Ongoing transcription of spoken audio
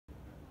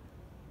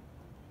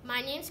My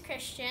name's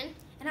Christian.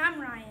 And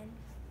I'm Ryan.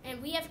 And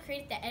we have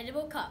created the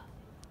edible cup.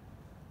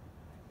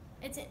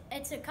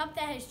 It's a cup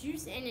that has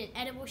juice and an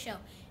edible shell.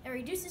 It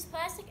reduces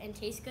plastic and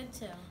tastes good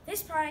too.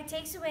 This product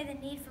takes away the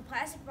need for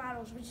plastic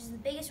bottles, which is the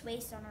biggest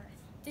waste on Earth.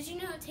 Did you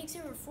know it takes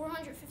over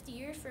 450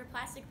 years for a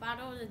plastic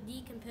bottle to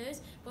decompose,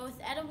 but with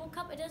the edible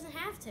cup it doesn't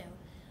have to.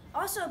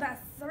 Also, about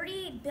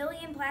 30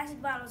 billion plastic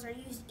bottles are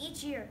used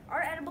each year.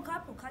 Our edible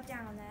cup will cut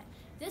down on that.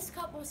 This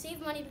cup will save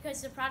money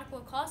because the product will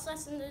cost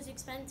less than those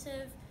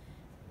expensive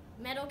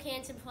metal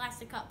cans and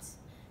plastic cups.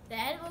 The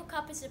edible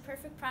cup is the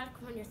perfect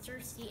product when you're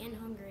thirsty and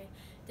hungry.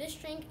 This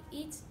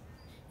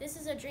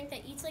is a drink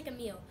that eats like a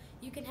meal.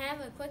 You can have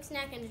a quick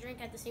snack and a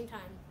drink at the same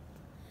time.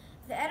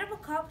 The edible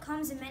cup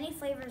comes in many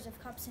flavors of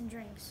cups and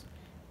drinks.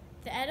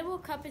 The edible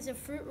cup is a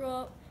fruit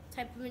roll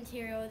type of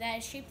material that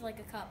is shaped like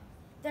a cup.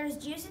 There's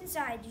juice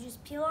inside. You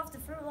just peel off the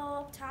fruit roll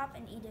up top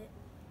and eat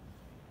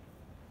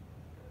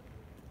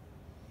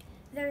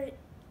it.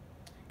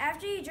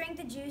 After you drink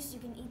the juice, you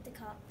can eat the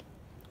cup.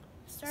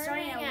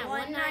 Starting at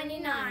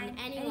 $1.99,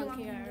 anyone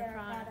can get our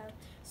product.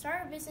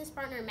 Starter business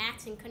partner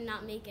Maxon could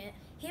not make it.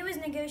 He was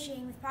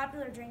negotiating with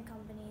popular drink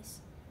companies.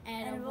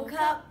 Edible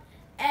cup,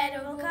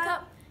 edible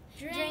cup.